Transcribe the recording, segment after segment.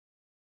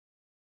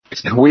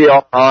We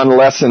are on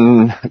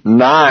lesson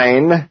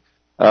 9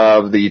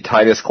 of the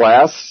Titus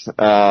class. These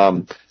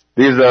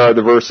are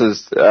the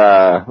verses,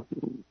 I'm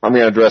going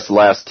to address the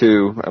last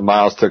two.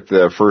 Miles took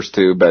the first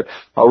two, but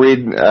I'll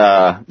read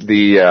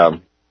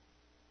the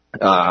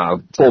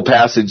full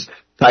passage,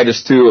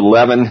 Titus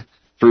 2:11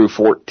 through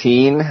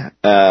 14.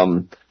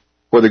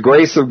 For the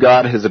grace of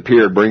God has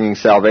appeared, bringing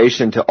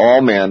salvation to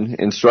all men,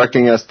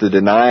 instructing us to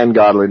deny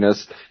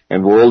ungodliness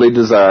and worldly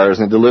desires,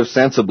 and to live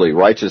sensibly,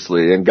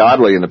 righteously, and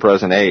godly in the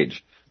present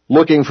age,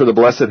 looking for the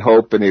blessed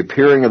hope and the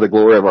appearing of the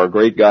glory of our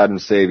great God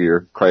and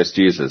Savior, Christ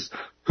Jesus,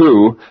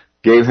 who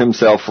gave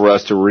himself for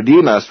us to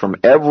redeem us from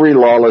every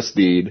lawless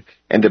deed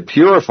and to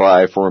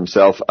purify for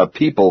himself a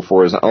people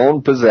for his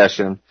own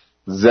possession,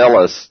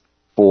 zealous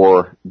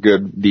for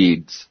good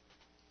deeds.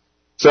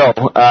 So,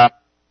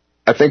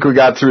 I think we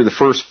got through the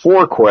first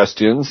 4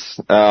 questions,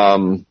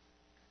 and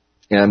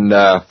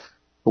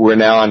we're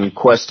now on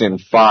question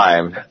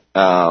 5.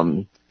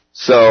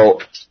 So,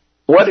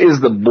 what is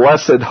the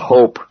blessed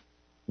hope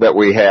that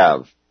we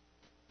have?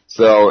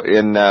 So,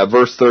 in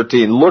verse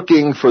 13,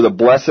 looking for the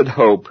blessed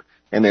hope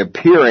and the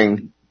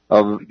appearing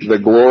of the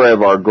glory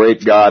of our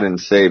great God and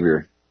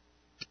Savior.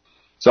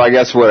 So, I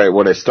guess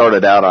what I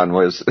started out on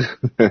was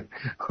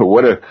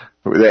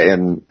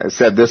and I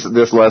said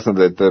this lesson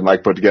that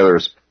Mike put together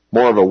is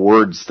more of a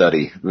word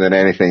study than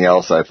anything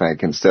else, I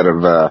think. Instead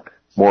of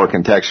more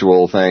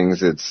contextual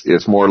things,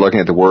 it's more looking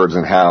at the words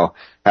and how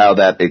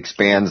that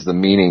expands the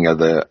meaning of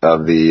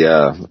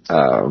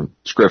the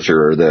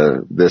scripture, or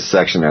this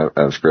section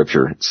of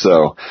scripture.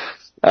 So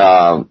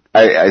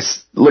I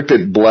looked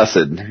at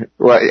blessed.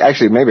 Well,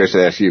 actually, maybe I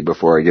should ask you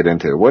before I get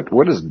into it.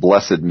 What does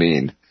blessed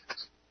mean?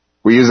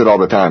 We use it all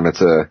the time.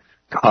 It's a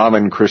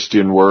common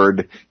Christian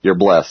word. You're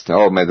blessed.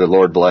 Oh, may the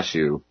Lord bless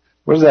you.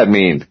 What does that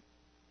mean?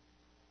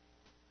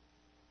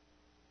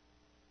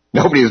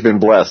 Nobody has been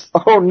blessed.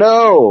 Oh,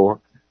 no.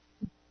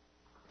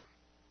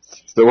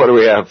 So what do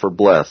we have for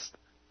blessed?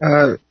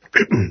 I'm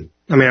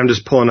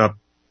just pulling up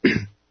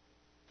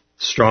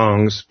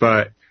Strong's,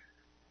 but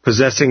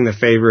possessing the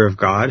favor of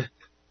God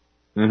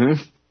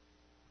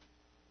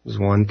is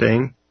one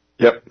thing.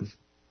 Yep.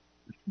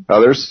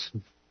 Others?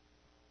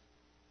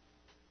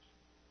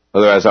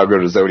 Otherwise, I'll go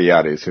to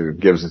Zodiates, who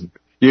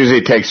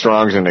usually takes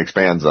Strong's and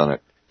expands on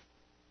it.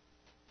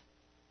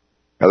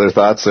 Other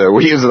thoughts?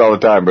 We use it all the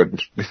time, but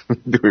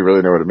do we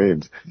really know what it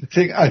means?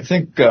 I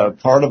think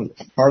part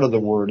of the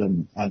word,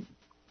 and I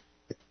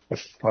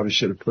probably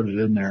should have put it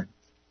in there.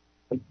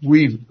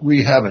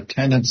 We have a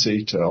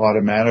tendency to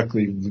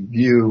automatically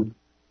view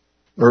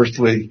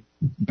earthly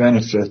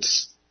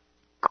benefits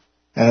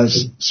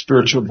as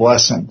spiritual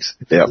blessings.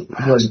 Yeah.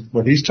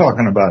 What he's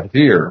talking about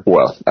here.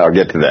 Well, I'll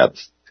get to that.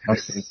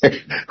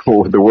 Okay.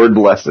 The word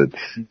blessed.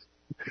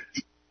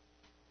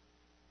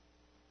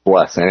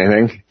 Bless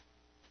anything?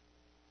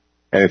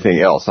 Anything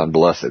else on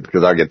blessed?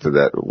 Because I'll get to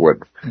that,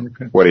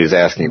 what he's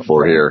asking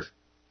for here.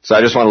 So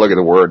I just want to look at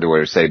the word where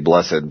we say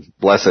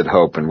blessed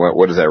hope, and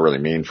what does that really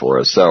mean for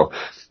us? So,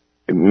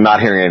 not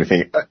hearing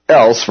anything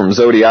else from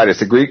Zodiates,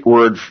 the Greek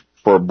word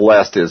for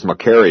blessed is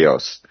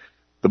makarios.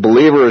 The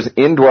believer is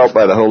indwelt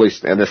by the Holy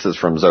Spirit, and this is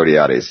from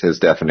Zodiates, his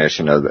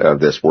definition of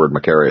this word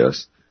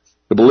makarios.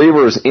 The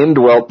believer is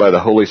indwelt by the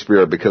Holy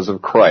Spirit because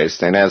of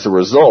Christ, and as a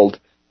result,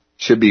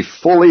 should be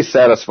fully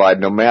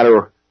satisfied no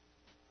matter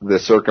the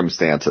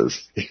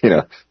circumstances.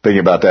 Thinking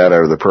about that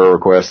over the prayer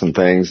requests and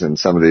things, and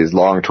some of these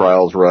long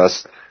trials,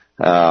 Russ,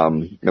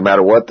 no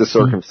matter what the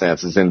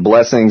circumstances, in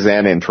blessings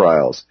and in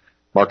trials.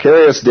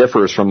 Makarios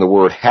differs from the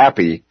word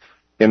happy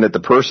in that the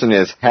person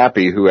is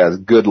happy who has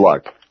good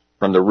luck,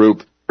 from the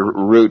root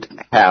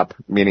hap,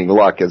 meaning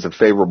luck, as a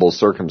favorable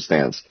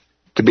circumstance.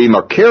 To be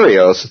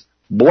makarios,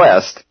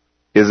 blessed,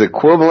 is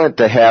equivalent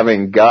to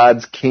having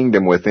God's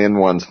kingdom within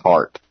one's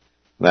heart.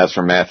 And that's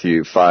from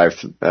Matthew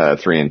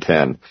 5:3 and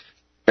 10.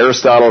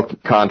 Aristotle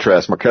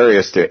contrasts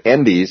makarios to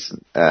endes,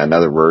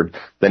 another word,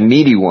 the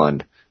needy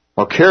one.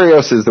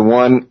 Makarios is the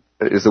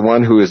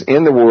one who is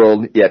in the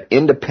world yet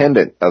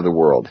independent of the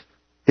world.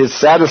 His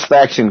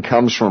satisfaction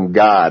comes from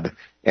God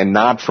and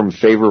not from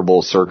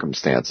favorable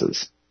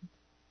circumstances.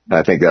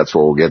 I think that's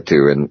what we'll get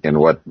to in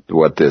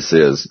what this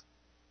is.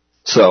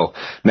 So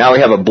now we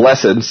have a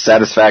blessed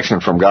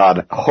satisfaction from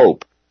God,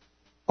 hope.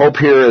 Hope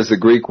here, is the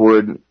Greek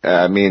word,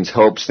 means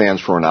hope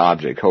stands for an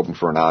object, hoping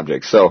for an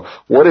object. So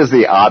what is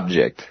the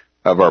object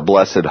of our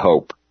blessed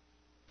hope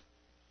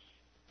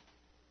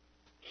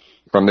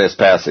from this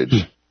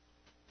passage?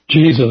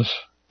 Jesus.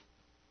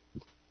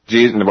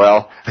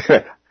 Well,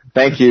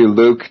 thank you,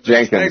 Luke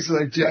Jenkins.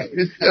 Thanks,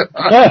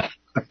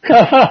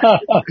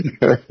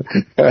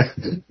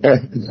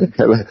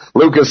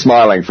 Luke is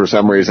smiling for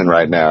some reason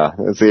right now.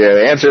 It's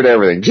the answer to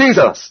everything.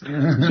 Jesus!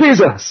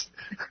 Jesus!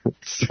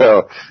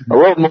 So, a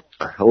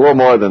little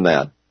more than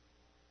that.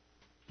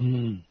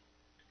 From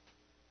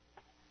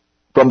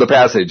the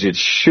passage, it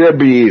should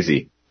be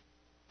easy.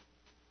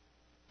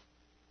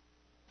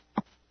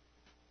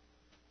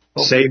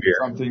 Savior.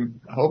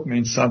 Hope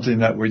means something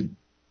that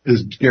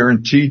is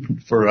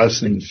guaranteed for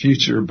us in the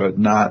future, but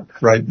not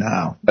right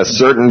now. A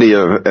certainty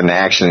of an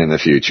action in the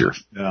future.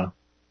 Yeah.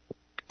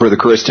 For the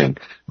Christian.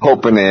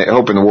 Hope in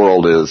the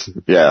world is,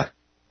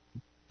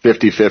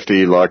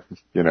 50-50 luck,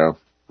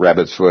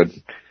 rabbit's foot,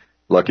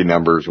 lucky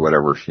numbers,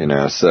 whatever,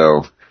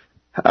 So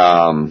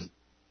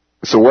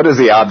what is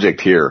the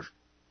object here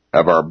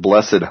of our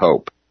blessed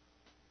hope?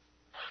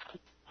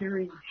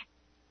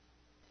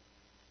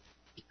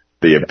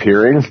 The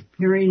appearing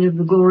of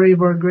the glory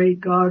of our great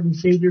God and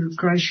Savior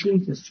Christ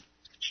Jesus.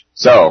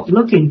 So,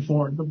 looking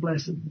for the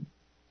blessed.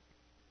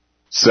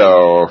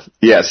 So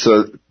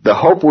the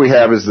hope we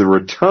have is the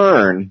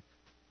return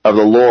of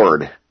the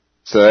Lord.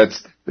 So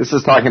this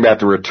is talking about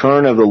the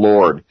return of the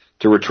Lord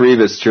to retrieve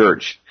His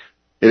church.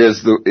 It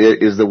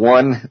is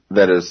one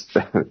that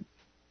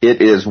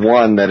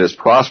is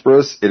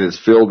prosperous. It is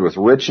filled with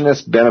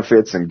richness,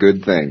 benefits, and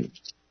good things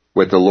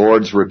with the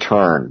Lord's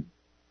return.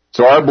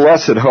 So our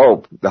blessed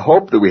hope, the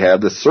hope that we have,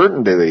 the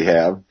certainty that we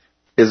have,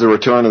 is the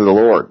return of the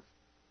Lord.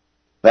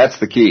 That's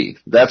the key.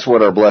 That's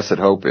what our blessed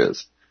hope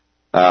is.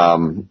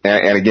 And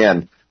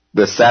again,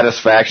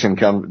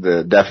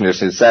 the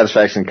definition of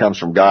satisfaction comes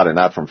from God and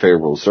not from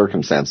favorable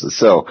circumstances.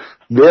 So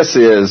this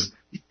is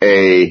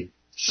a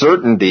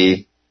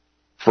certainty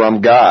from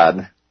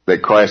God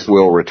that Christ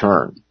will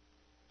return.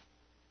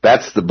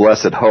 That's the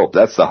blessed hope.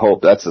 That's the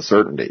hope. That's the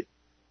certainty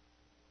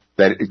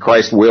that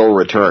Christ will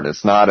return.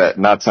 It's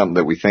not something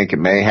that we think it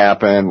may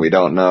happen. We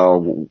don't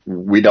know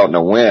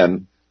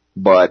when,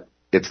 but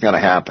it's going to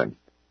happen.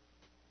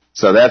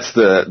 So that's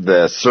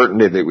the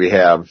certainty that we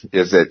have,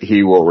 is that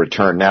He will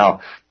return.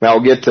 Now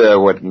we'll get to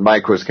what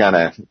Mike was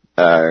kind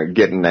of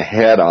getting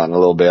ahead on a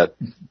little bit,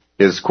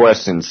 is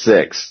question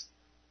 6.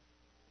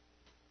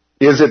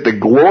 Is it the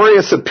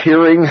glorious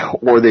appearing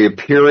or the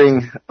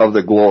appearing of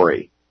the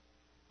glory?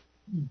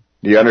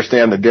 Do you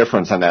understand the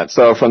difference on that?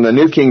 So from the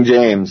New King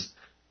James,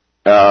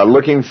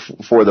 looking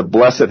for the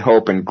blessed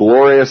hope and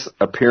glorious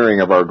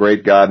appearing of our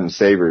great God and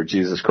Savior,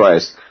 Jesus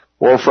Christ,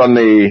 or from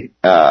the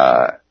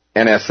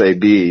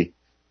NSAB,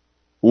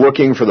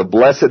 looking for the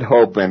blessed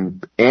hope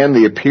and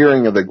the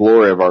appearing of the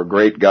glory of our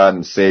great God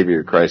and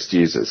Savior, Christ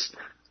Jesus.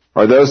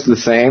 Are those the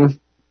same?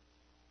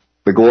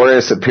 The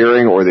glorious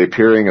appearing or the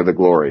appearing of the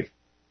glory?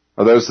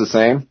 Are those the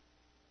same?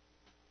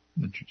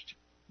 Interesting.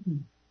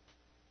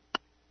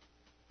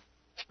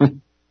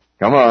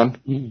 Come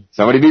on.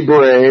 Somebody be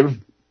brave.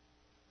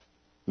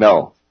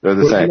 No, they're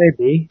the same. Wouldn't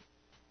they be?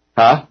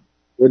 Huh?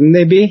 Wouldn't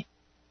they be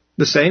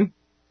the same?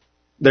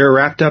 They're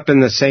wrapped up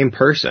in the same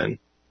person.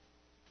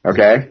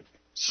 Okay.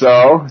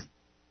 So,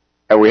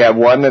 we have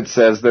one that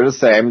says they're the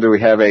same. Do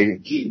we have a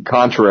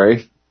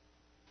contrary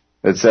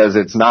that says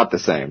it's not the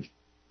same?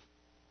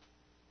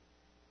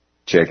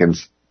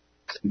 Chickens.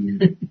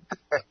 Come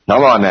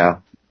on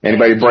now.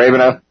 Anybody brave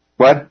enough?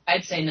 What?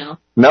 I'd say no.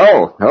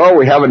 No. Oh,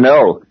 we have a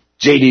no.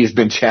 JD's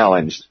been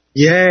challenged.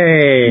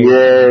 Yay!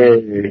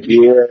 Yay!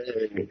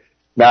 Yay!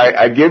 Now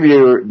I give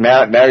you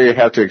now you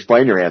have to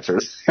explain your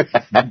answers.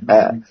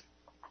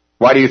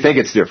 Why do you think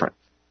it's different?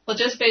 Well,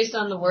 just based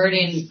on the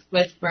wording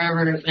with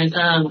forever and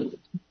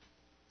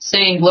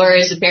saying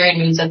glorious appearing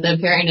means that the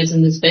appearing is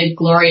in this big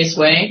glorious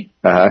way,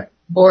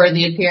 or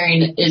the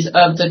appearing is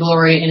of the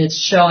glory and it's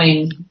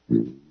showing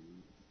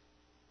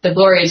the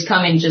glory is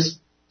coming just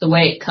the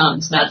way it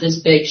comes, not this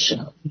big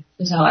show.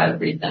 Is how I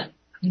would read that.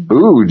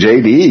 Ooh,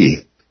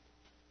 JD.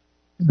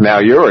 Now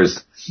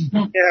yours.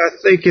 Yeah, I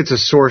think it's a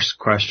source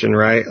question,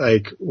 right?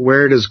 Like,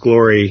 where's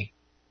glory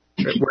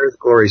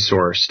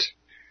sourced?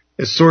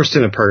 It's sourced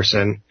in a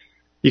person.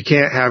 You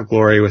can't have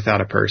glory without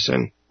a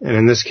person. And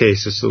in this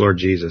case, it's the Lord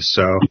Jesus.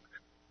 So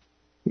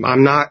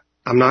I'm not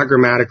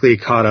grammatically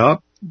caught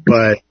up,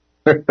 but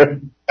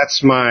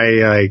that's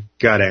my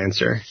gut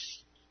answer.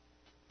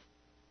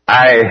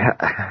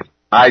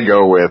 I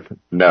go with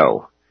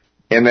no.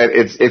 And that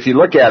if you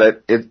look at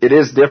it, it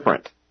is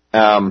different.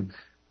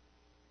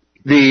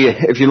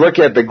 If you look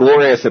at the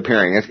glorious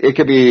appearing, it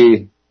could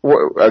be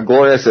a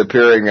glorious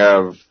appearing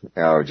of,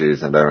 I don't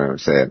even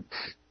say it.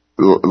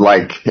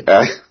 Like,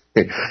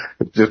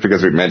 just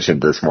because we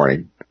mentioned this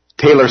morning,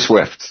 Taylor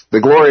Swift, the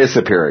glorious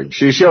appearing.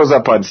 She shows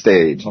up on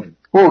stage.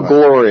 Oh,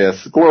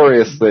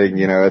 glorious thing,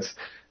 it's,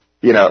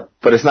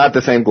 but it's not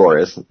the same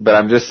glorious, but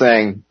I'm just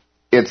saying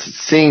it's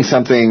seeing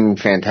something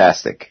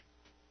fantastic.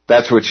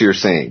 That's what you're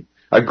seeing.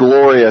 A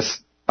glorious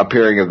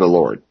appearing of the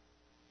Lord.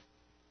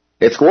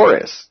 It's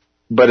glorious.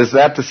 But is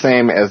that the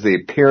same as the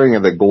appearing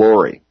of the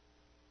glory?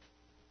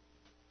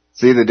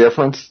 See the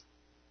difference?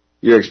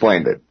 You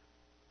explained it.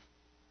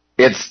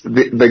 It's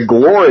the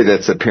glory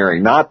that's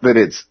appearing, not that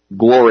it's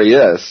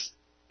glorious.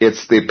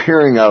 It's the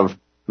appearing of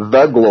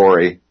the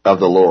glory of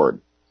the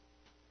Lord.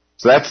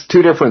 So that's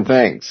two different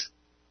things.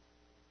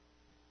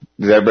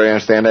 Does everybody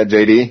understand that,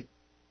 JD?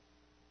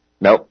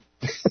 Nope.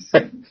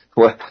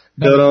 What?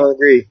 Don't all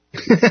agree.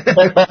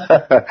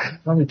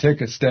 Let me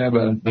take a stab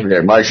at it.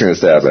 Okay, Mike's going to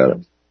stab at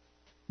it.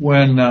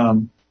 When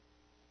the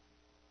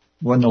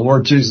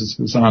Lord Jesus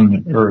was on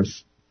the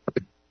earth,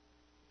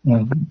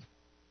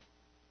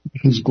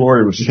 His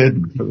glory was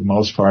hidden for the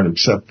most part,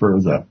 except for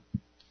the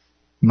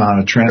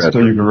Mount of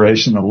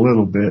Transfiguration a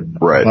little bit.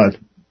 Right. But,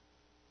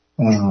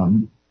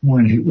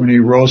 when he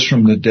rose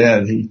from the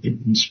dead, he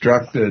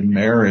instructed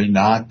Mary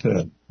not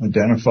to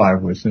identify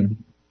with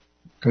him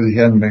because he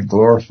hadn't been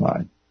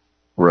glorified.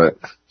 Right.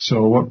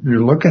 So what you're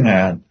looking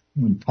at,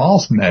 when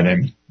Paul's met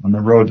him on the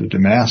road to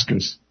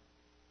Damascus,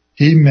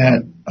 he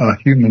met a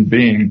human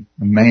being,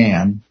 a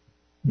man,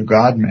 the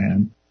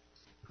God-man,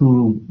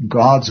 who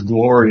God's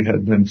glory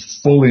had been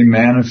fully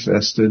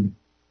manifested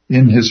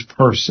in his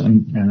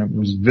person, and it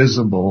was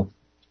visible.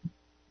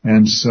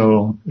 And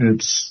so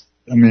it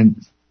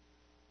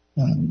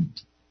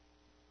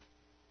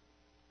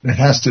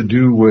has to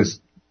do with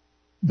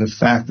the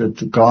fact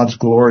that God's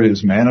glory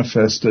is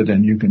manifested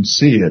and you can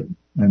see it,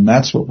 and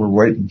that's what we're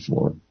waiting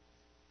for.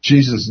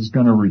 Jesus is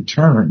going to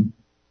return,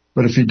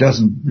 but if he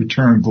doesn't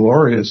return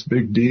glorious,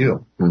 big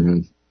deal.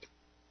 Mm-hmm.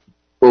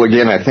 Well,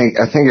 again, I think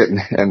it,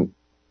 and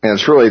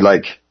it's really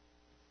like,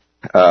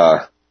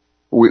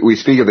 we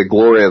speak of the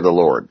glory of the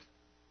Lord.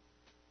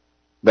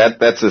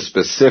 That's a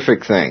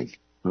specific thing.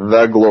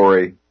 The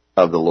glory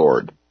of the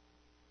Lord.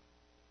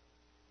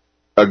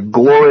 A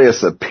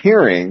glorious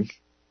appearing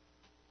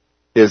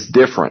is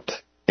different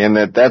in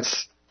that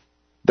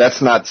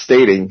that's not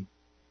stating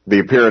the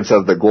appearance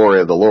of the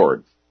glory of the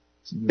Lord.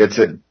 It's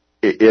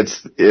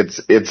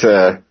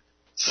a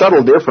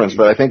subtle difference,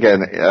 but I think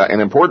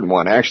an important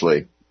one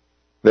actually.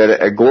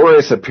 That a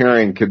glorious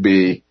appearing could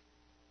be,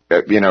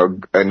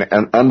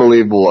 an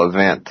unbelievable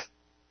event.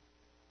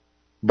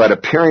 But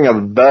appearing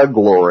of the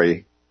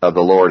glory of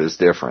the Lord is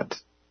different.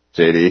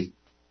 JD?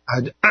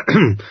 I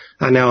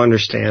now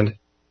understand.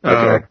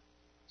 Okay.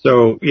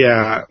 So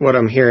yeah, what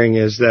I'm hearing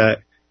is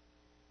that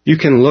you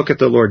can look at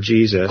the Lord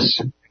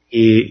Jesus.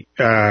 He's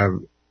a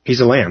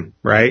lamb,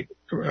 right?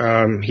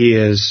 He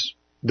is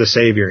the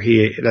Savior.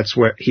 That's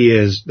what he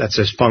is. That's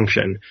his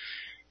function.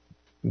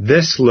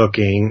 This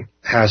looking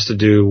has to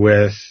do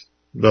with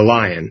the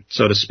lion,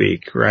 so to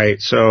speak, right?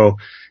 So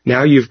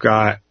now you've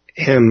got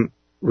him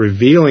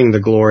revealing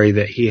the glory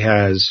that he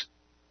has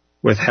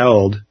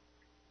withheld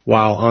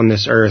while on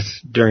this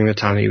earth during the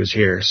time he was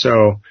here.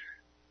 So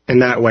in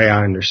that way,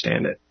 I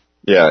understand it.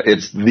 Yeah,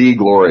 it's the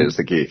glory is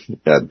the key.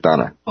 Yeah,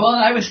 Donna. Well,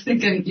 I was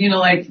thinking,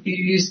 like you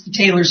used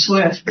Taylor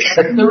Swift.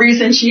 The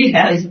reason she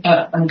has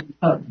a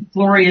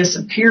glorious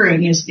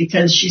appearing is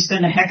because she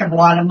spent a heck of a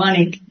lot of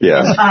money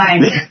and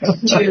time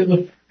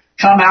to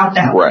come out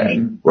that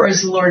way.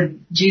 Whereas the Lord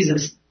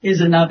Jesus is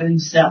of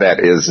himself. That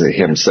is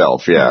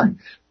himself, yeah.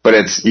 But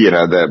it's,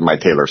 my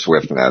Taylor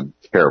Swift,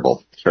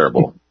 terrible.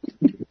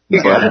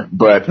 Yeah.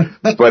 But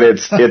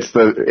it's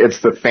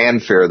the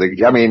fanfare.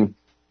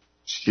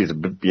 She's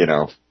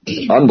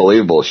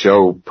unbelievable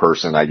show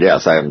person, I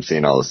guess. I haven't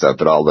seen all the stuff,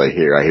 but I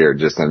hear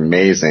just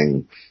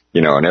amazing,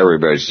 and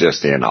everybody's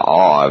just in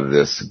awe of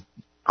this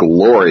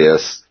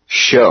glorious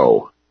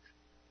show.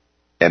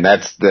 And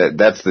that's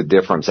the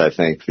difference, I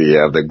think,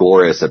 the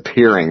glorious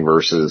appearing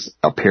versus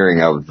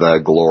appearing of the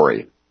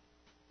glory.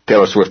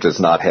 Taylor Swift does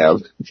not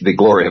have the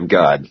glory of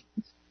God.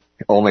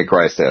 Only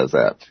Christ has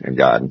that in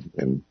God.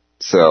 And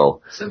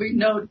so we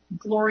know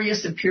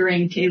glorious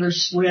appearing Taylor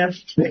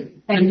Swift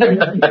and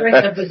the appearing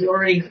of the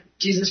glory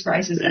Jesus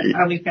Christ. Is that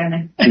how we kind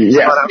of?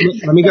 Yeah.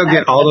 Let me go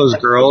get all those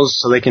girls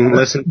so they can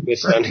listen to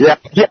this. Yeah.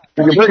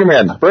 Bring them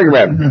in. They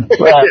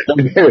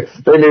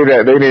need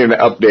an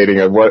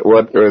updating of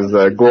what is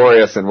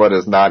glorious and what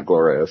is not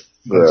glorious.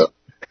 So.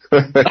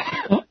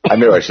 I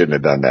knew I shouldn't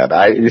have done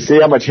that. You see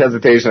how much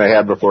hesitation I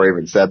had before I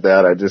even said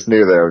that? I just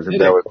knew that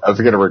I was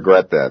going to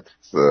regret that.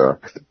 So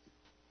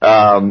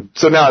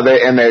now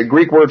the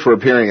Greek word for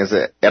appearing is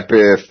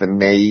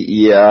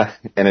epiphania,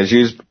 and is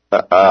used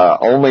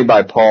only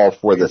by Paul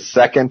for the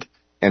second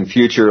and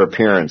future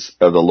appearance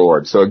of the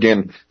Lord. So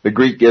again, the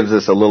Greek gives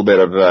us a little bit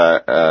of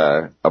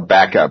a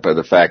backup of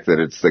the fact that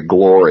it's the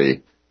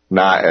glory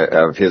not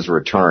of his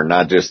return,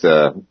 not just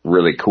a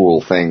really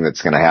cool thing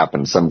that's going to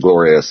happen, some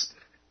glorious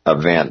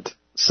event.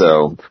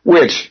 So,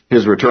 which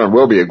his return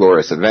will be a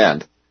glorious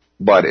event,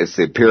 but it's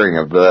the appearing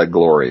of the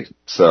glory.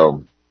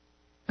 So,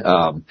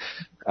 Mike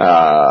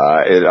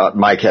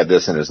had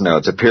this in his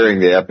notes, appearing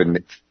the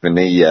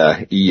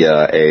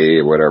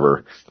epiphania,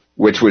 whatever,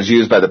 which was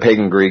used by the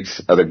pagan Greeks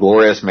of the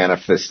glorious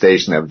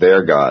manifestation of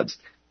their gods.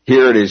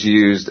 Here it is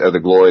used of the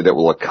glory that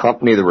will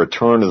accompany the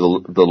return of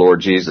the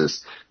Lord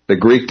Jesus. The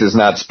Greek does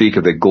not speak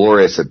of the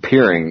glorious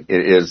appearing.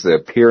 It is the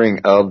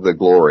appearing of the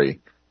glory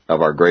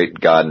of our great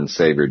God and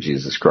Savior,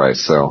 Jesus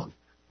Christ. So,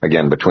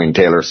 again, between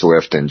Taylor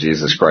Swift and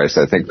Jesus Christ,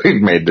 I think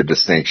we've made the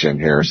distinction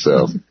here.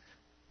 So,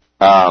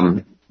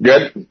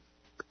 good.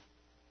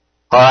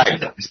 All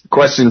right.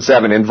 Question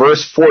 7. In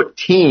verse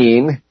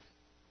 14,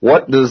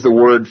 what does the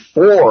word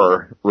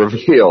for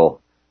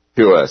reveal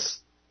to us?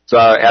 So,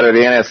 out of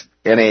the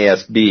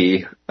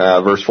NASB,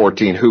 verse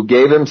 14, who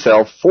gave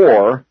himself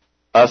for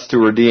us to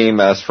redeem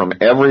us from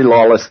every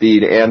lawless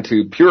deed and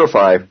to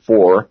purify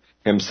for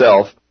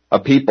himself a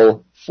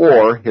people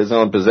for his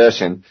own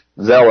possession,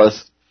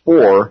 zealous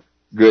for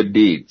good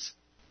deeds.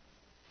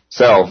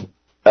 So,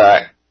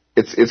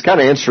 it's kind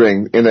of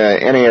interesting. In the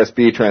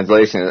NASB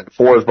translation,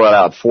 for is brought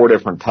out 4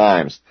 different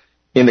times.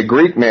 in the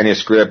Greek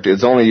manuscript,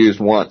 it's only used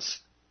once,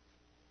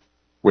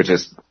 which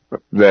is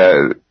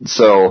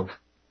so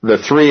the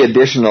three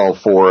additional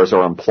fors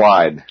are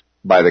implied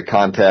by the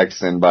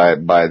context and by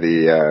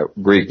the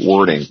Greek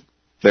wording.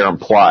 They're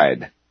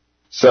implied.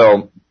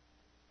 So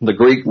the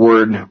Greek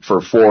word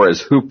for for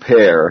is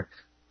huper.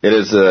 It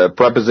is a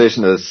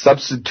preposition of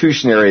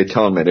substitutionary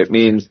atonement. It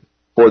means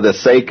for the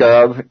sake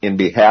of, in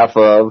behalf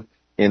of,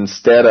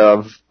 instead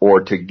of,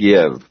 or to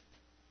give.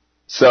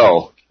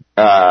 So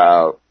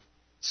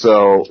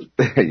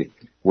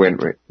when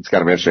it's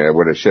kind of interesting,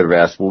 I should have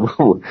asked,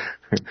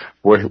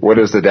 what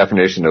is the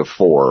definition of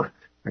for?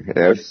 I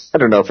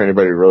don't know if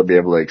anybody would really be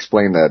able to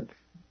explain that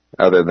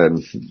other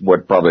than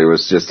what probably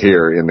was just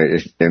here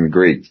in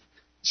Greek.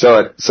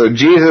 So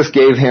Jesus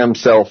gave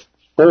himself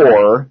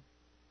for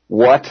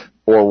what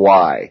or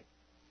why?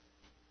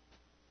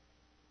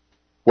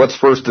 What's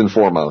first and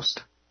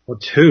foremost?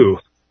 What's who?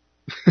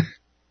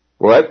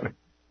 What?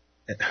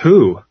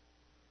 Who?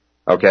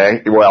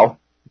 Okay, well,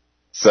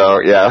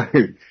 so yeah.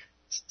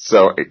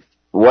 So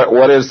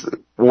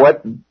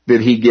what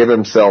did he give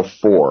himself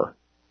for?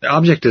 The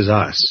object is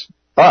us.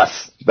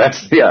 Us.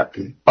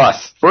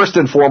 Us. First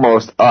and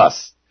foremost,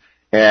 us.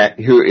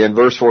 Who, in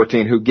verse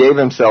 14, who gave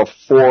himself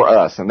for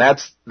us. And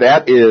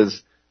that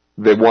is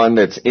the one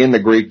that's in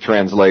the Greek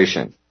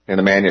translation, in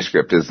the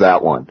manuscript, is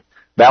that one.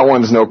 That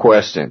one's no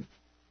question.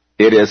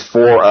 It is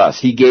for us.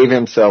 He gave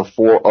himself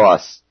for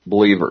us,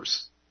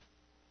 believers.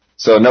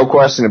 So no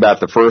question about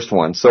the first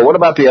one. So what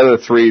about the other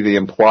three, the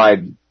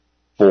implied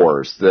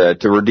fors? To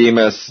redeem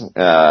us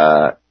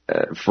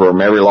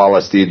from every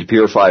lawless deed, to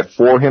purify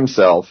for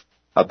himself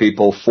a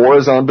people for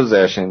his own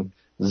possession,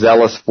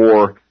 zealous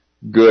for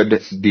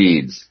good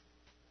deeds.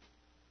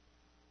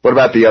 What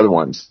about the other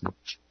ones?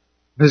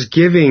 His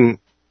giving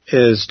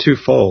is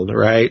twofold,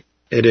 right?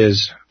 It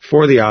is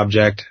for the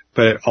object,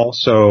 but it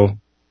also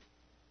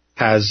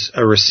has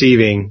a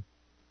receiving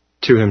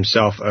to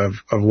himself of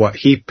what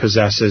he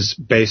possesses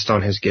based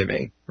on his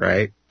giving,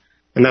 right?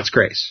 And that's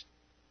grace.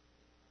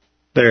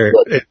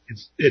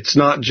 It's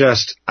not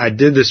just, I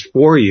did this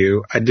for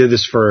you, I did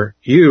this for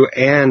you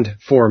and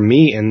for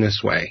me in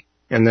this way.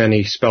 And then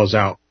he spells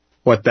out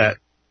what that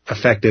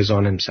effect is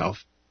on himself.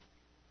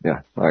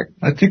 Yeah. Right.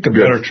 I think a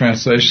better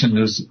translation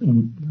is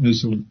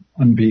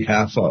on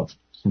behalf of.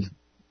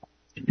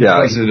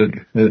 Yeah. Because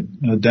it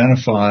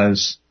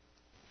identifies,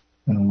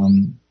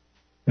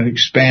 it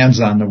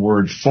expands on the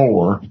word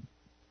for.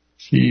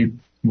 He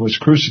was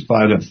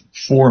crucified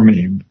for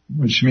me,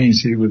 which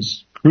means he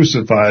was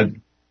crucified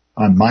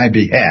on my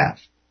behalf,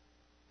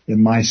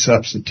 in my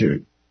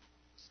substitute.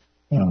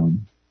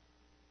 And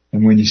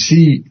when you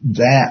see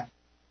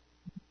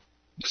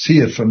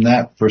it from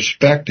that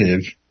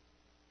perspective,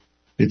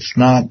 it's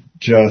not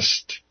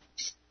just,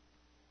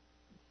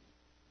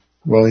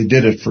 well, he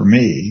did it for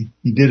me.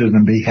 He did it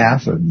on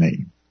behalf of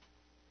me.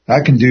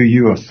 I can do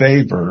you a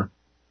favor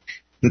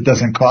that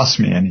doesn't cost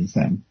me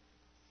anything.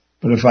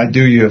 But if I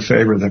do you a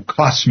favor that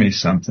costs me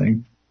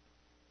something,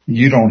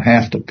 you don't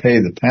have to pay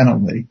the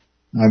penalty.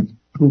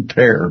 Who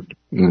cared?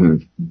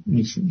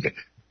 Mm-hmm.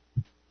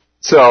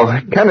 So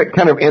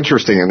kind of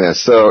interesting in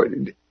this. So,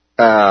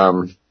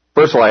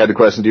 first of all, I had the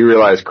question, do you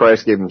realize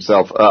Christ gave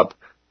himself up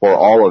for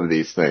all of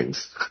these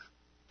things?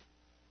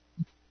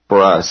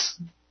 For us.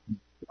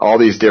 All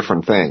these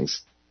different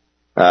things.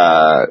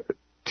 To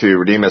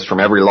redeem us from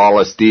every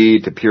lawless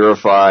deed, to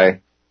purify,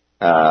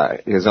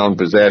 his own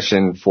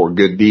possession for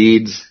good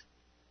deeds.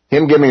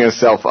 Him giving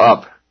himself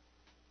up.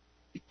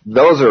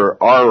 Those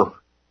are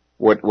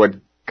what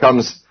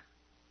comes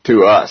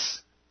to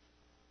us.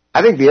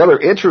 I think the other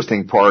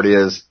interesting part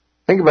is,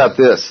 think about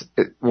this.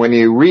 When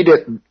you read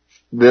it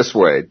this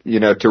way,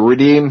 to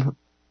redeem,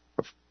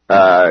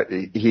 let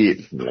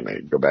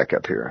me go back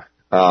up here,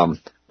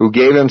 who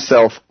gave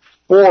himself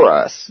for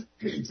us.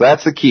 So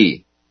that's the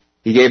key.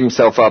 He gave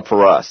himself up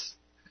for us.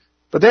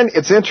 But then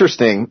it's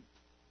interesting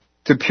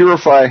to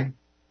purify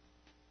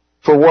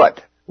for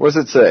what? What does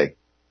it say?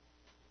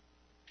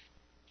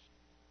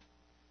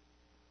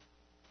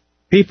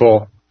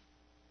 People.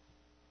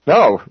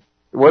 No.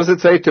 What does it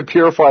say to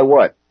purify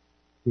what?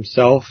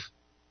 Himself.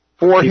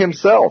 For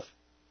himself.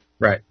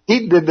 Right.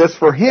 He did this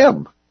for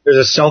him. There's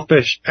a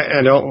selfish,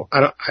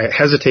 I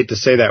hesitate to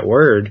say that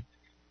word,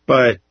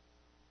 but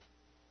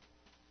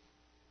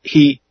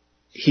he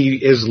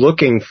is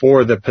looking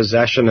for the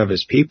possession of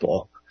his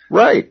people.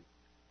 Right.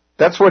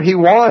 That's what he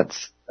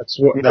wants. That's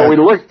what,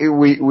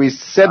 we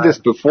said this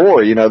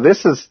before,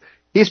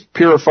 he's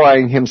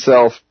purifying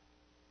himself.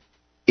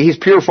 He's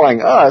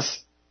purifying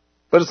us.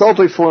 But it's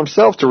ultimately for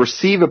himself to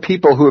receive a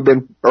people who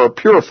are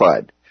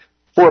purified.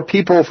 For a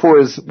people for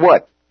his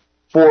what?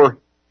 For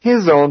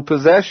his own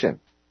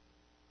possession.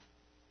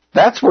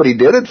 That's what he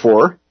did it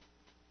for.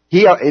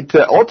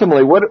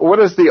 Ultimately, what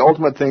is the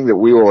ultimate thing that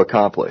we will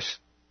accomplish?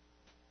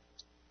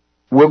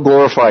 We'll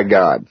glorify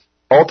God.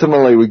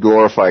 Ultimately, we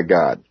glorify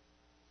God.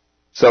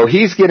 So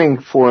he's getting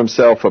for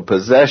himself a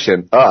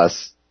possession,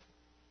 us,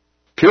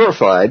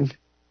 purified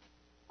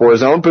for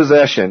his own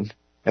possession,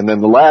 and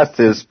then the last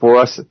is for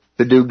us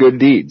to do good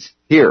deeds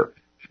here.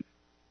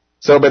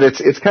 So, but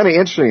it's kind of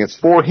interesting. It's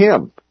for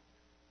him.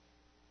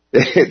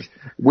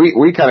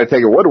 We kind of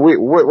take it,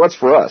 what's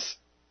for us?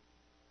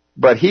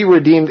 But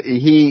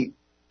he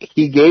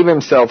gave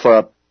himself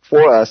up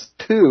for us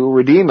to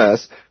redeem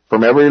us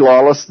from every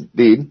lawless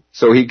deed,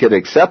 so he could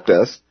accept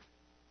us,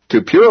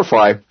 to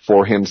purify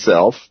for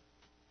himself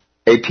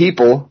a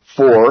people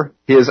for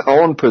his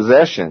own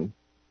possession.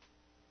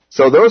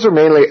 So those are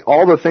mainly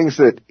all the things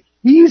that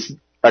he's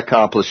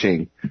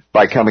accomplishing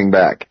by coming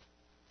back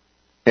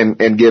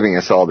and giving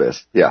us all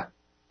this. Yeah.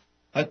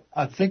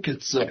 I think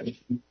it's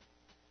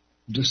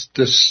just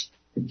this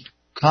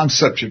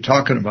concept you're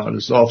talking about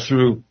is all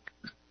through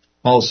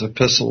Paul's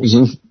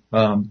epistles.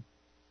 Mm-hmm.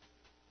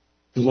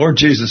 The Lord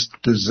Jesus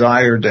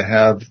desired to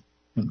have,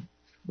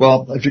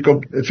 well, if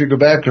you go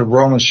back to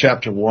Romans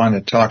chapter 1,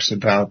 it talks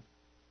about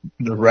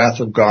the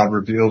wrath of God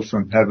revealed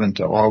from heaven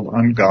to all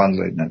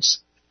ungodliness.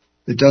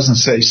 It doesn't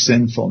say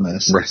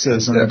sinfulness. It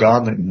says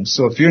ungodliness.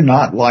 So if you're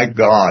not like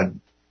God,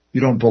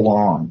 you don't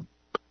belong.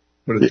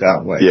 Put it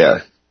that way. Yeah.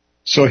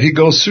 So he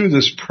goes through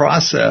this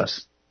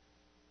process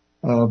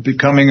of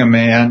becoming a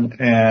man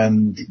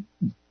and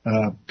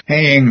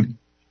paying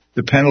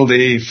the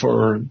penalty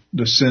for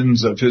the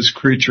sins of his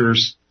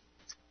creatures,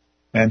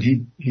 and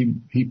he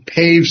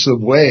paves the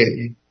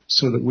way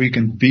so that we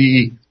can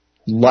be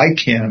like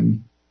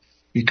him,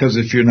 because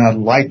if you're not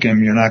like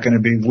him, you're not going to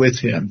be with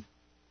him.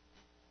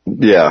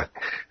 Yeah.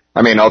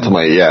 I mean,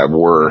 ultimately,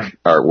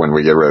 when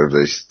we get rid of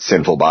these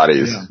sinful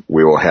bodies,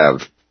 we will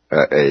have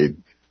a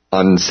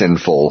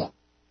unsinful.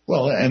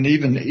 Well, and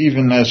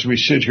even as we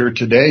sit here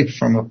today,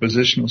 from a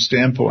positional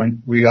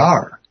standpoint, we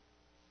are,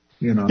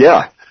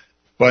 Yeah.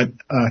 But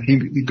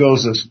he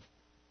goes a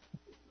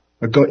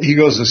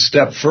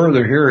step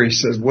further here. He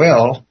says,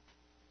 well,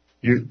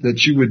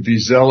 that you would be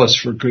zealous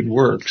for good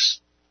works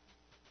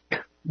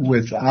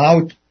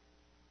without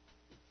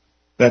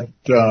that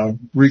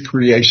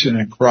recreation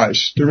in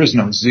Christ. There is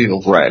no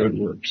zeal for good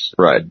works.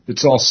 Right.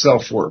 It's all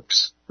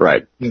self-works.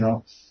 Right.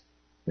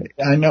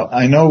 I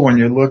know when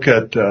you look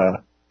at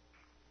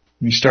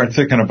you start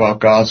thinking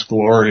about God's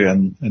glory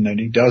and then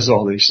he does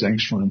all these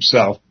things for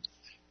himself,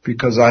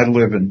 because I have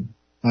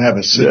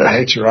a sin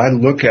nature. I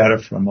look at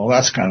it from, well,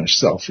 that's kind of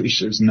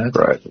selfish, isn't it?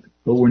 Right.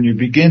 But when you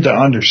begin to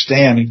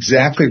understand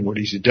exactly what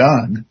he's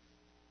done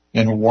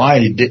and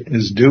why he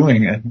is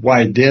doing it,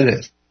 why he did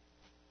it,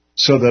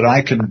 so that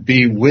I can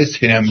be with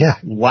him,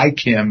 like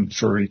him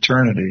for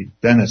eternity,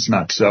 then it's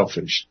not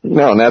selfish.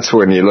 No, and that's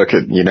when you look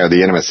at,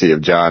 the intimacy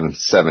of John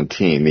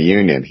 17, the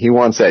union. He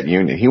wants that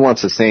union. He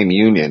wants the same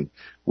union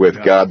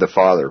with God the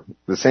Father,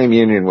 the same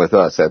union with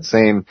us, that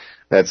same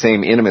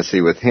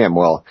intimacy with him.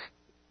 Well,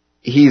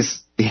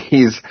 he's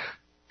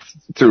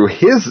through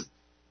his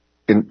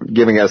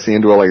giving us the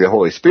indwelling of the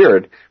Holy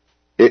Spirit,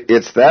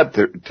 it's that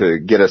to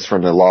get us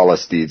from the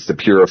lawless deeds, to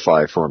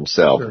purify for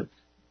himself. Sure.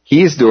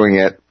 He's doing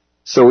it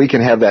so we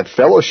can have that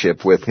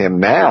fellowship with him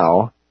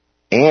now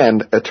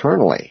and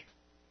eternally.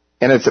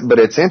 But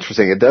it's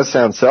interesting. It does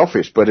sound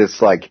selfish, but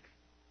it's like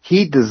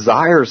he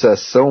desires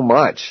us so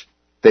much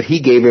that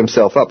he gave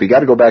himself up. You got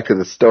to go back to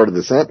the start of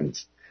the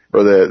sentence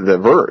or the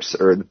verse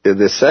or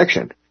this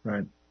section.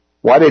 Right.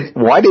 Why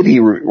did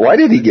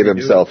he give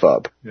himself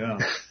up? Yeah.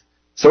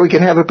 So he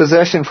can have a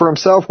possession for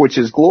himself, which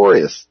is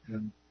glorious. Yeah.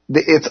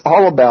 It's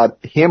all about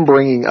him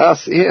bringing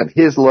us in,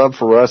 his love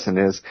for us and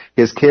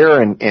his care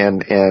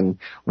and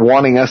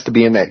wanting us to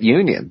be in that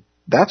union.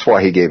 That's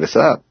why he gave it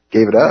up.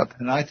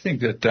 And I think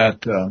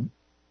that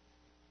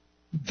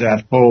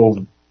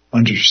whole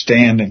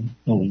understanding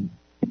of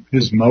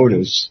his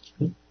motives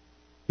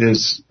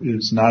is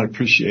not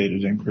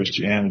appreciated in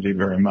Christianity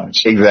very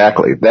much.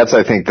 Exactly. That's,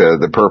 I think,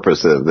 the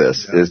purpose of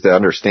this is to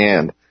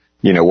understand,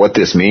 what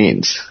this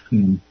means.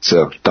 Mm.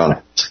 So,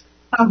 Donna.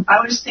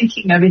 I was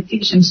thinking of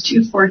Ephesians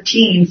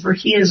 2:14, for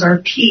he is our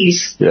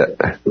peace,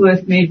 who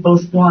hath made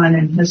both one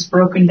and has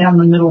broken down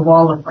the middle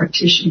wall of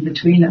partition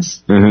between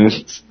us.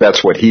 Mm-hmm.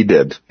 That's what he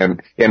did.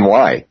 And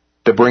why?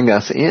 To bring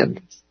us in.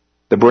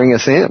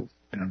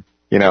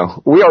 Yeah.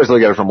 We always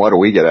look at it from what do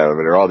we get out of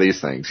it, or all these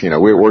things. We're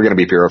going to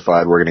be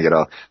purified, we're going to get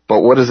all.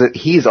 But what is it?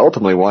 He's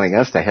ultimately wanting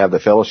us to have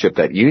the fellowship,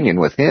 that union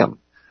with him.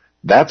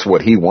 That's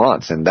what he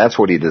wants, and that's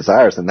what he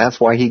desires, and that's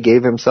why he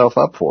gave himself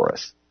up for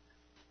us.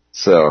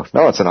 So,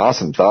 no, it's an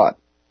awesome thought.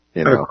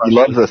 He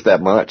loves us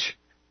that much.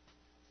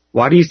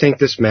 Why do you think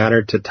this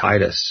mattered to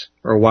Titus?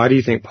 Or why do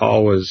you think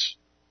Paul was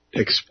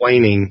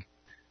explaining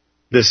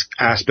this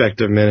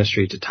aspect of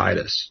ministry to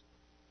Titus?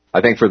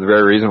 I think for the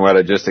very reason what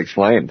I just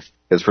explained,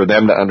 is for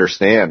them to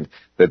understand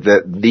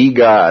that the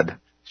God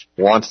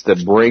wants to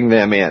bring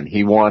them in.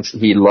 He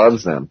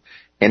loves them.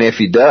 And if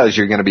he does,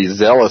 you're going to be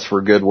zealous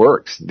for good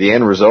works. The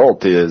end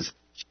result is,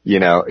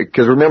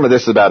 because remember,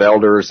 this is about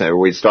elders, and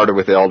we started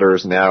with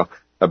elders, now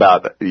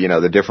about,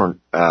 the different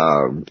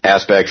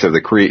aspects of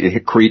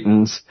the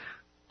Cretans,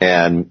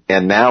 and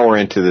now we're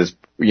into this,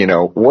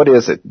 what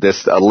is it?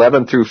 This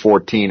 11 through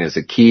 14 is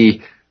a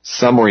key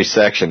summary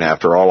section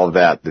after all of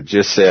that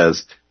just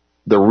says,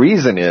 the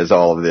reason is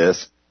all of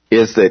this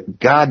is that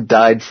God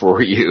died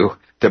for you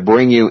to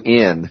bring you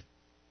in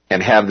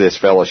and have this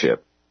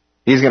fellowship.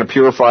 He's going to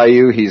purify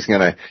you. He's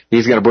going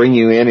to bring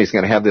you in. He's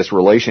going to have this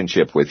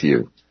relationship with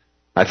you.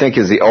 I think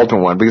is the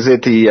ultimate one, because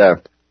at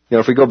the,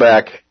 if we go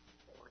back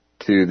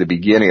to the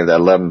beginning of that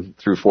 11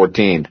 through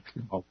 14,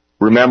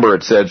 remember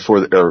it said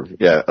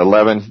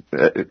 11,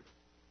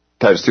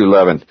 Titus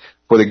 2:11,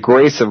 for the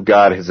grace of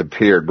God has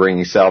appeared,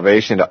 bringing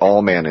salvation to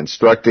all men,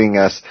 instructing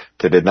us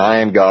to deny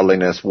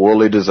ungodliness,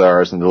 worldly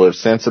desires, and to live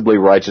sensibly,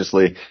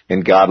 righteously,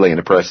 and godly in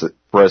the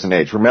present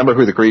age. Remember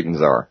who the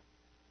Cretans are.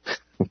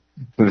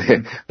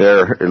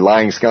 They're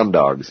lying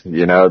scumdogs.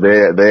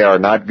 They are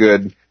not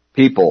good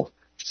people.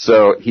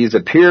 So he's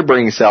appeared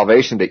bringing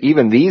salvation to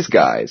even these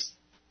guys,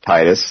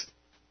 Titus.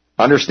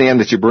 Understand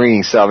that you're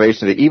bringing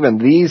salvation to even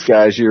these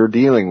guys you're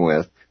dealing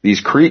with,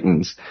 these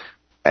Cretans,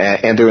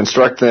 and to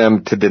instruct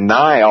them to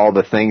deny all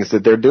the things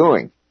that they're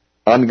doing.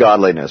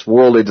 Ungodliness,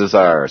 worldly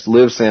desires,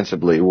 live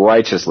sensibly,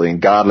 righteously,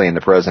 and godly in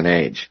the present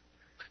age.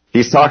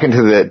 He's talking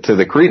to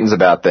the Cretans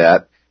about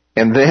that,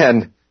 and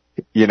then,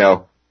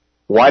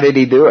 why did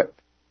he do it?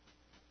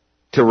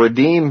 To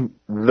redeem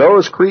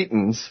those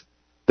Cretans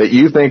that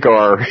you think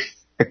are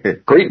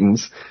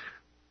Cretans,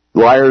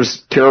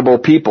 liars, terrible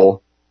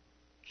people.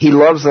 He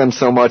loves them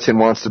so much and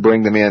wants to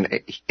bring them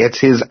in. It's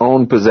his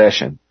own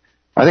possession.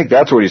 I think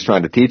that's what he's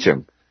trying to teach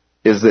him,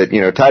 is that,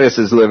 Titus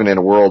is living in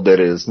a world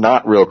that is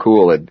not real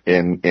cool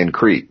in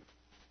Crete.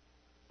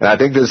 And I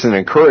think this is an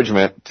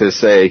encouragement to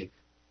say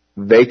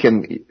they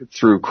can,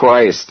 through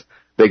Christ,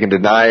 they can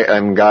deny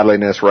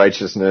ungodliness,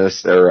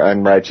 righteousness, or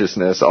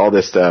unrighteousness, all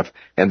this stuff,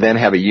 and then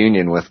have a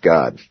union with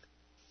God.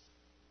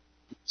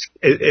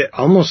 It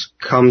almost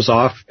comes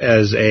off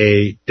as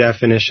a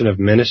definition of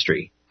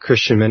ministry,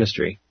 Christian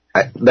ministry.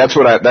 That's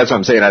what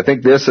I'm saying. I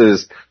think this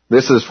is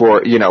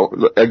for,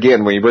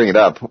 again, when you bring it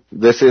up,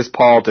 this is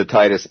Paul to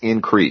Titus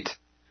in Crete.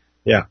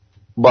 Yeah.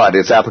 But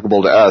it's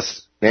applicable to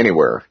us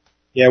anywhere.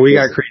 Yeah, we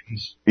got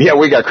Cretans. Yeah,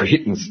 we got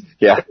Cretans.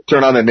 Yeah.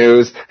 Turn on the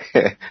news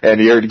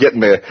and you're getting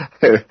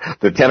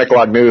the 10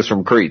 o'clock news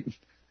from Crete.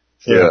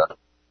 Yeah.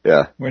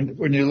 Yeah.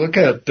 When you look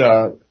at,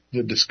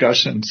 the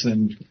discussions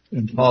in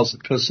Paul's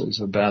epistles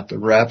about the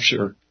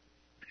rapture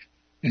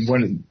and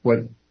what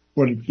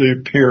the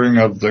appearing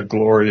of the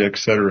glory, et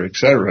cetera,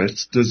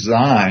 it's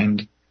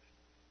designed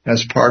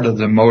as part of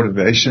the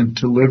motivation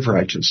to live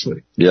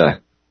righteously. Yeah.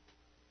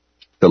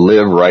 To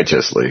live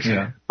righteously.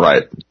 Yeah.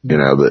 Right.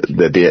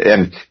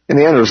 And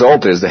the end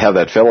result is to have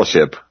that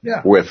fellowship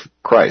with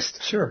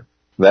Christ. Sure.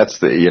 That's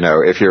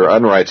if you're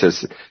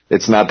unrighteous,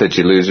 it's not that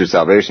you lose your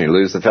salvation, you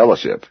lose the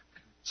fellowship.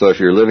 So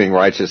if you're living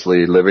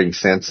righteously, living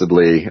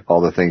sensibly,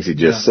 all the things he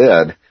just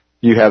said,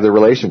 you have the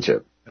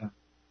relationship. Yeah.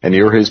 And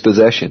you're his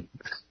possession.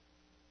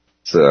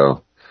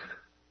 So,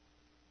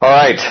 all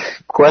right,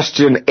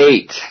 question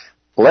 8.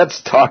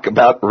 Let's talk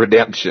about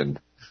redemption.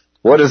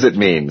 What does it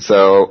mean?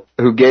 So,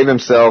 who gave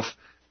himself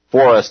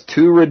for us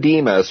to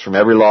redeem us from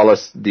every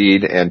lawless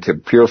deed and to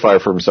purify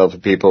for himself a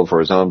people for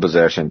his own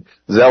possession,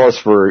 zealous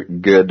for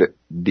good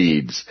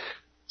deeds.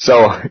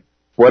 So,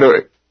 what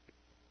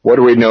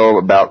do we know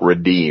about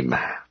redeem?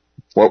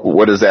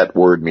 What does that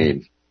word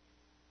mean?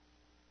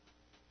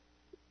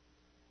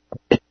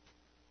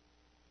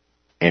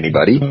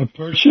 Anybody?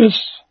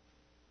 Purchase.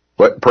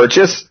 What?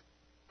 Purchase?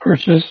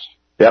 Purchase.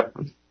 Yep.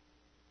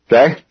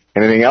 Okay.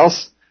 Anything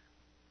else?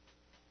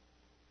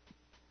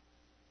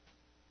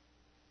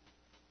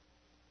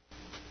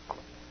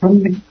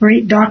 From the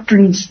great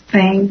doctrines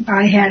thing,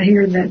 I had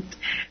here that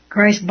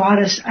Christ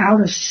bought us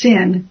out of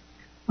sin,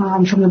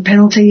 from the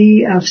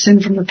penalty of sin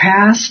from the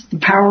past, the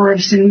power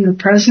of sin in the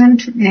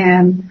present,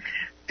 and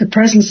the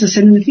presence of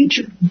sin in the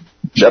future.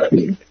 Yep.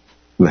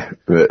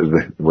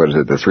 What is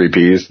it? The 3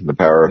 Ps? The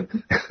power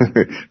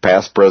of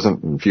past,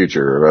 present, and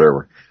future, or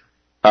whatever.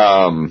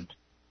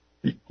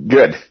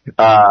 Good.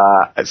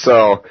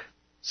 So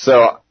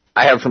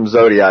I have from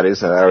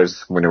Zodiates,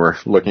 when we were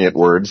looking at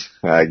words,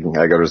 I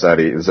go to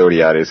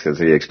Zodiates because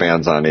he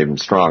expands on even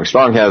Strong.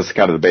 Strong has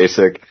kind of the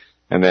basic,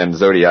 and then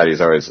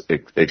Zodiates always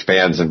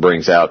expands and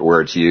brings out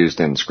where it's used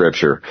in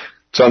Scripture.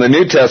 So in the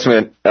New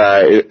Testament,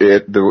 actually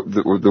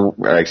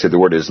the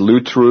word is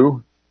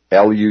lutru,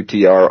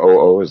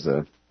 L-U-T-R-O-O is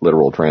the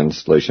literal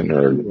translation,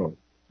 or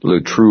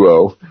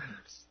lutruo.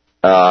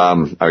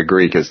 Our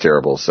Greek is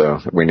terrible, so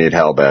we need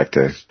Hal back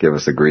to give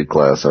us a Greek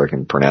class so I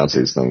can pronounce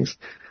these things.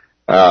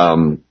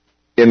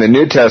 In the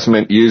New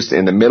Testament, used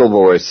in the middle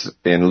voice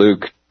in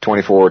Luke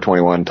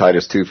 24:21,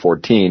 Titus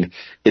 2:14,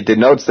 it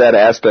denotes that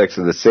aspects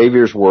of the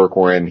Savior's work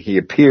wherein he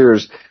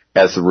appears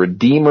as the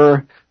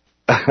Redeemer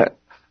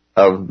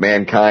of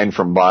mankind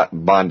from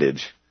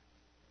bondage.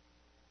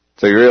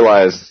 So you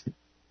realize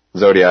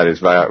Zodiac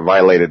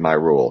violated my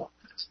rule.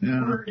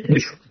 Yeah.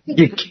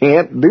 You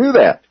can't do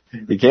that.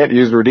 You can't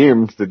use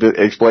redeemed to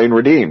explain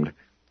redeemed.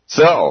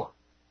 So,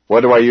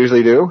 what do I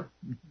usually do?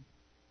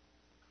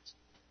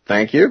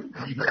 Thank you.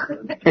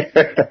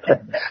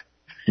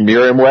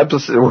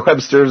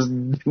 Merriam-Webster's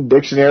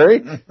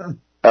dictionary.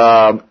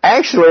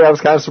 Actually, I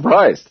was kind of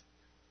surprised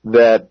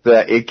that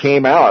it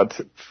came out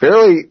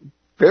fairly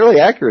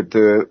accurate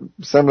to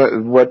some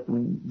of what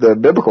the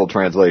biblical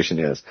translation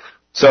is.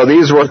 So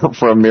these were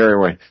from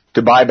Merriam-Webster.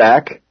 To buy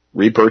back,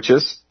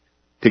 repurchase,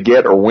 to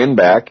get or win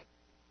back,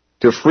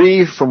 to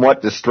free from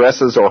what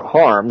distresses or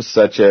harms,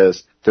 such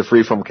as to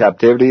free from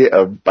captivity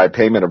by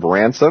payment of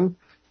ransom,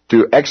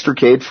 to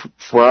extricate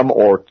from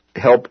or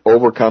help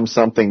overcome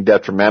something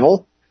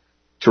detrimental,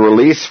 to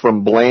release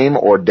from blame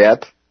or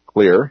debt,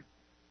 clear,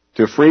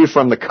 to free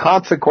from the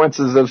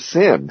consequences of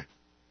sin.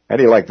 How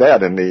do you like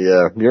that in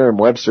the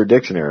Merriam-Webster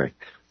dictionary?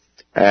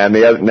 And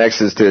the other,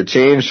 next is to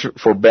change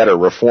for better,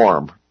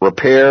 reform,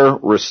 repair,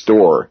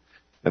 restore.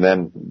 And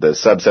then the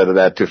subset of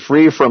that, to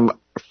free from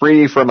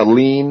a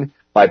lien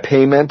by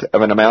payment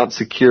of an amount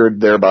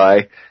secured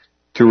thereby,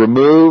 to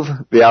remove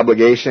the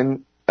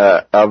obligation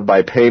of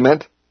by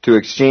payment, to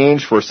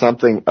exchange for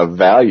something of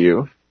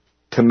value,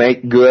 to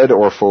make good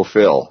or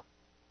fulfill.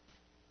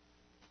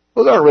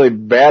 Those aren't really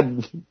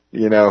bad,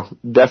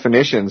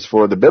 definitions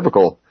for the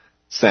biblical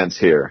sense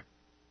here.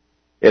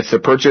 It's to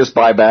purchase,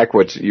 buy back,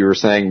 what you were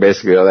saying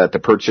basically, that to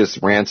purchase,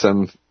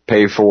 ransom,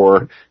 pay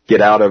for,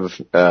 get out of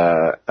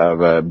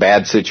a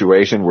bad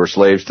situation, we're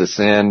slaves to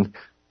sin,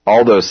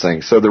 all those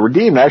things. So the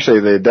redeemed, actually,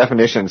 the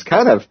definitions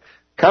kind of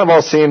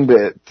all seem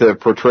to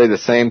portray the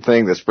same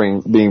thing that's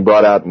being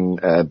brought out in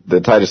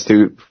the Titus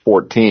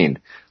 2:14.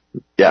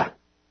 Yeah.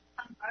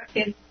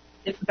 In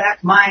the back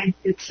of mine,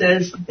 it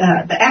says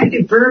the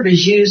active verb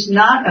is used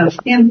not of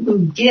him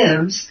who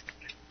gives,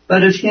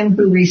 but of him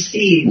who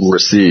receives.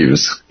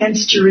 Receives.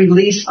 Hence to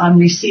release on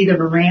receipt of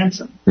a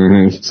ransom.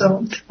 Mm-hmm.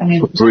 So,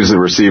 who's the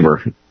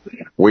receiver?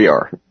 We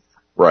are.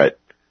 Right.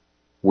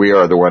 We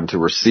are the one who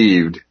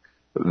received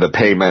the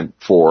payment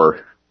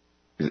for,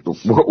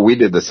 we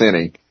did the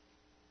sinning.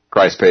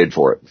 Christ paid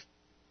for it.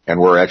 And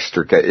we're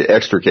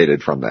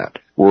extricated from that.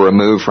 We're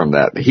removed from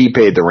that. He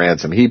paid the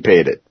ransom. He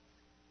paid it.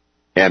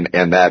 And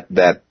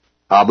that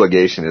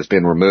obligation has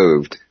been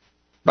removed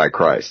by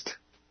Christ.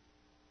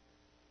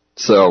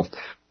 So,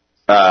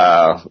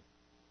 Mike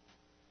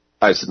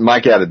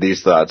added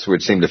these thoughts,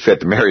 which seem to fit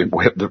the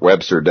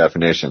Merriam-Webster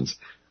definitions.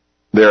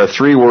 There are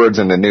 3 words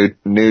in the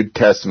New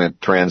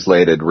Testament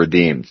translated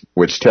redeemed,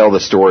 which tell the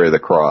story of the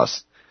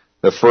cross.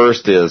 The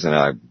first is, and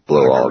I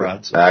blow all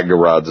of it,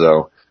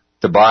 agorazo,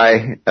 to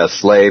buy a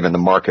slave in the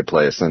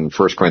marketplace in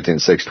 1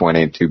 Corinthians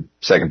 6:20,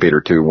 2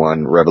 Peter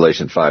 2:1,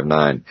 Revelation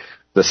 5:9.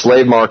 The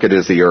slave market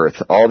is the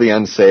earth. All the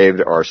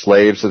unsaved are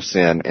slaves of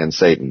sin and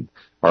Satan.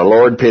 Our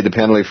Lord paid the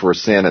penalty for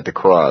sin at the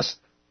cross.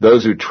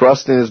 Those who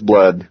trust in his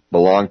blood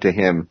belong to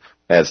him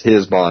as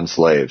his bond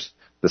slaves.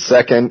 The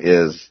second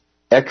is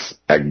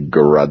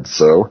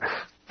ex-agorazo,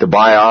 to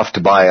buy off,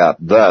 to buy up.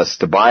 Thus,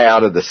 to buy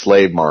out of the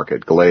slave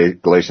market,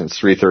 Galatians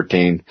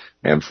 3:13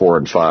 and 4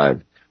 and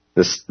 5.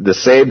 The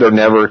saved are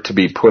never to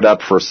be put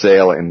up for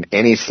sale in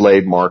any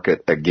slave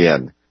market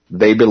again.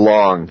 They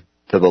belong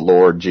to the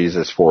Lord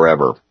Jesus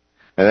forever.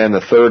 And then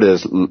the third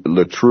is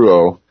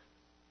latruo,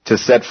 to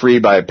set free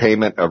by a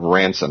payment of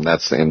ransom.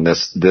 That's in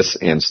this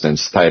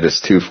instance,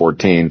 Titus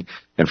 2:14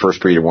 and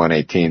 1 Peter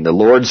 1:18. The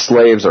Lord's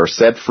slaves are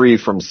set free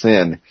from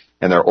sin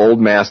and their old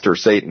master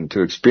Satan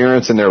to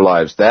experience in their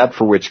lives that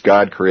for which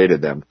God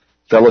created them,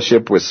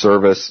 fellowship with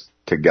service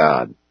to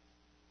God.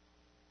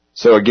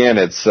 So again,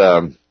 it's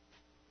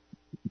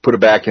put it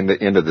back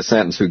into the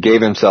sentence, who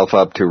gave himself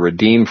up to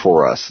redeem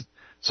for us.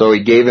 So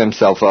he gave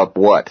himself up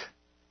what?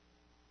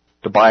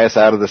 To buy us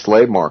out of the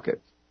slave market,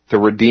 to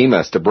redeem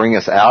us, to bring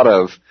us out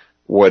of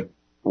what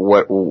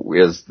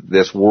is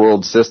this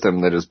world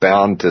system that is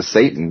bound to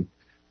Satan.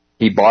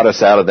 He bought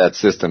us out of that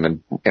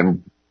system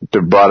and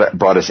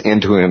brought us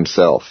into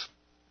himself.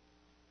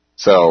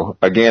 So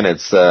again,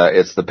 it's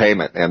the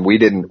payment, and we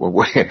didn't, I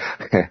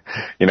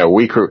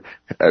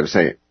was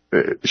saying,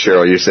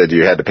 Cheryl, you said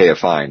you had to pay a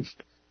fine.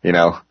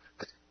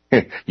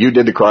 You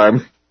did the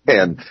crime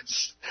and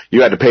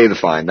you had to pay the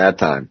fine that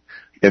time.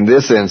 In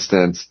this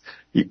instance,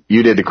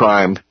 you did the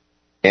crime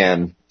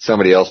and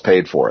somebody else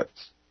paid for it.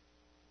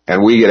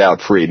 And we get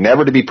out free,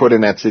 never to be put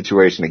in that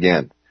situation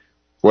again.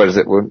 What is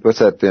it? What's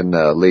that in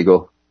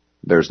legal?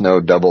 There's no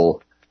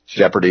double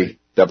jeopardy.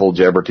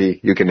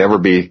 You can never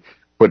be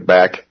put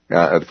back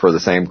for the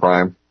same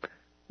crime.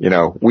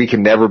 We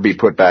can never be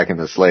put back in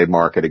the slave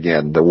market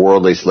again, the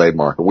worldly slave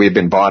market. We've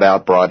been bought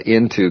out,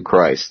 into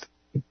Christ.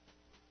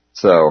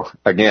 So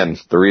again,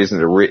 the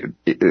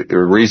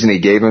reason he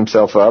gave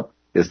himself up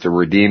is to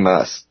redeem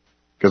us.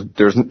 Because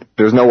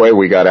there's no way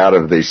we got out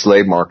of the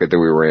slave market that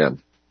we were in.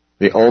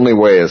 The only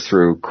way is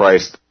through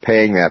Christ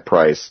paying that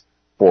price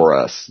for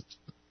us.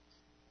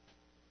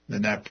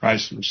 And that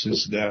price was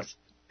his death.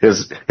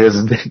 His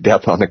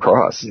death on the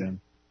cross.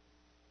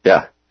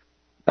 Yeah.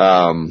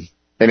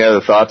 Any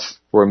other thoughts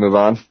before we move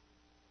on?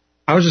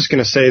 I was just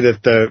going to say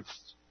that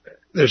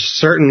there's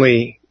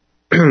certainly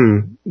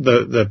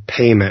the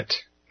payment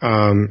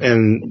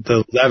and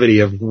the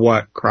levity of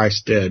what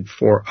Christ did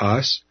for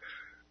us.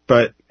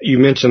 But you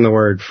mentioned the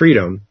word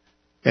freedom,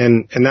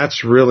 and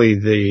that's really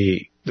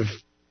the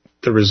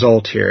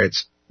result here.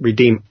 It's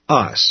redeem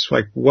us.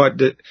 Like,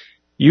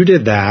 you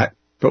did that,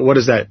 but what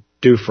does that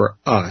do for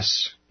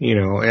us?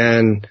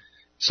 And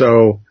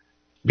so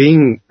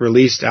being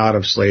released out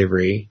of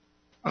slavery,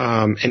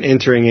 and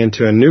entering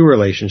into a new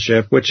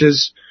relationship, which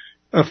is,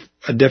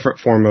 a different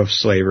form of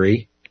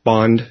slavery,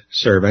 bond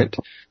servant,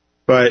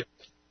 but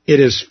it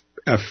is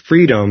a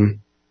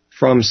freedom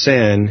from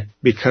sin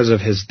because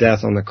of his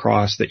death on the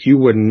cross that you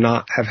would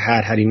not have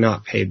had he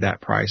not paid that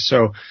price.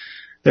 So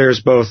there's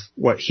both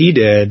what he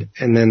did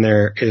and then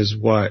there is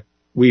what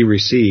we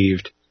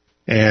received.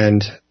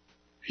 And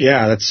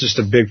yeah, that's just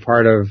a big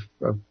part of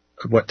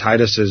what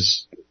Titus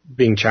is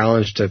being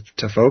challenged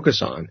to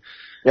focus on.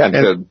 Yeah,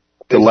 and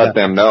to let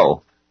them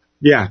know.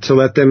 Yeah, to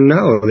let them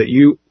know that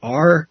you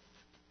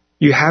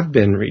have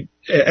been,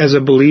 as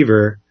a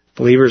believer,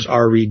 believers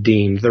are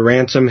redeemed. The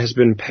ransom has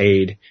been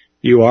paid.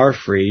 You are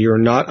free. You're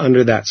not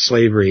under that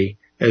slavery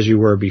as you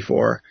were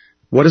before.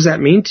 What does that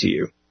mean to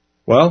you?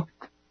 Well,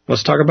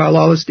 let's talk about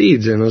lawless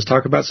deeds and let's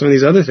talk about some of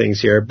these other things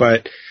here.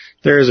 But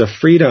there is a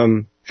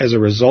freedom as a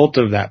result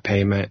of that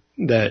payment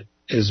that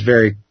is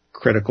very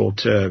critical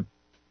to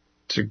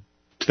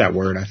that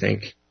word, I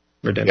think,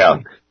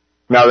 redemption. Yeah.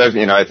 Now, there's,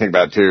 I think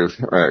about too,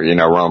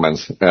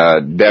 Romans,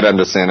 dead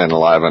unto sin and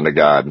alive unto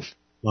God.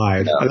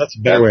 Alive. That's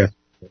a better way.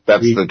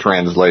 That's the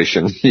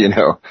translation,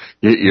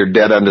 You're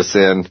dead unto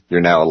sin,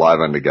 you're now alive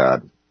unto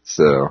God.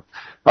 So, all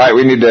right,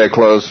 we need to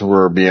close.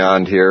 We're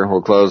beyond here.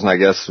 We'll close, and I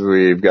guess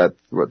we've got,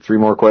 3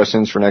 more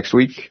questions for next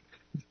week?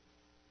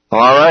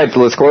 All right,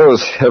 let's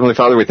close. Heavenly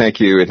Father, we thank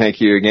you. We thank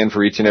you again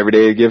for each and every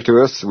day you give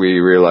to us. We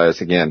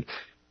realize again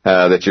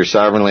that you're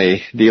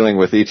sovereignly dealing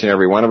with each and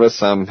every one of us,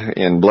 some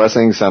in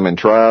blessings, some in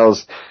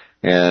trials.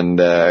 And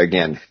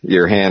again,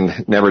 your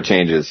hand never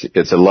changes.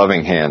 It's a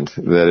loving hand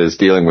that is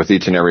dealing with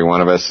each and every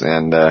one of us.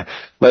 And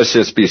let's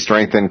just be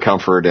strengthened,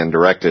 comforted, and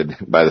directed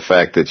by the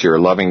fact that you're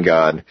a loving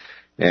God.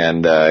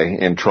 And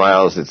in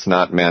trials, it's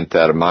not meant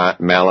out of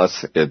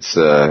malice. It's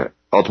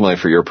ultimately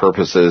for your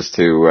purposes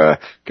to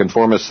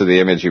conform us to the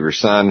image of your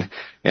Son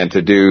and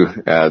to do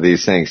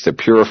these things, to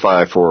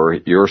purify for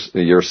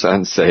your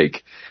Son's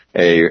sake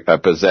a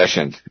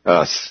possession,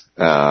 us,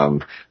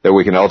 that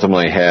we can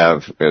ultimately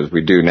have, as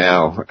we do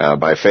now,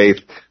 by faith,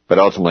 but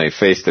ultimately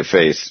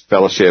face-to-face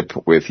fellowship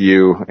with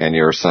you and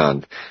your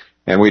Son.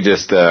 And we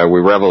just, we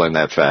revel in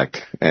that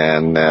fact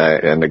and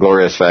the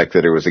glorious fact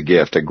that it was a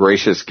gift, a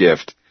gracious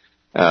gift,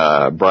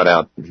 brought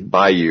out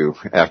by you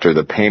after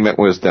the payment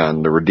was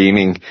done, the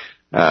redeeming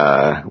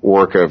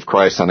work of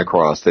Christ on the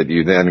cross, that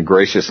you then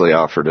graciously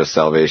offered us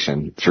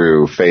salvation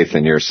through faith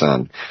in your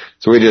Son.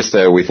 So we just,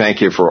 we thank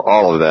you for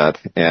all of that,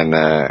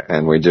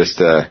 and we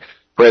just,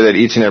 pray that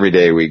each and every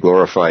day we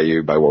glorify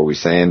you by what we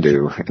say and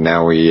do. And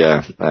now we,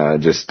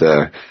 just,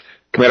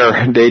 commit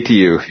our day to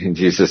you. In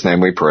Jesus'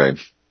 name we pray.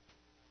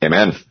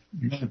 Amen.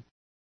 Amen.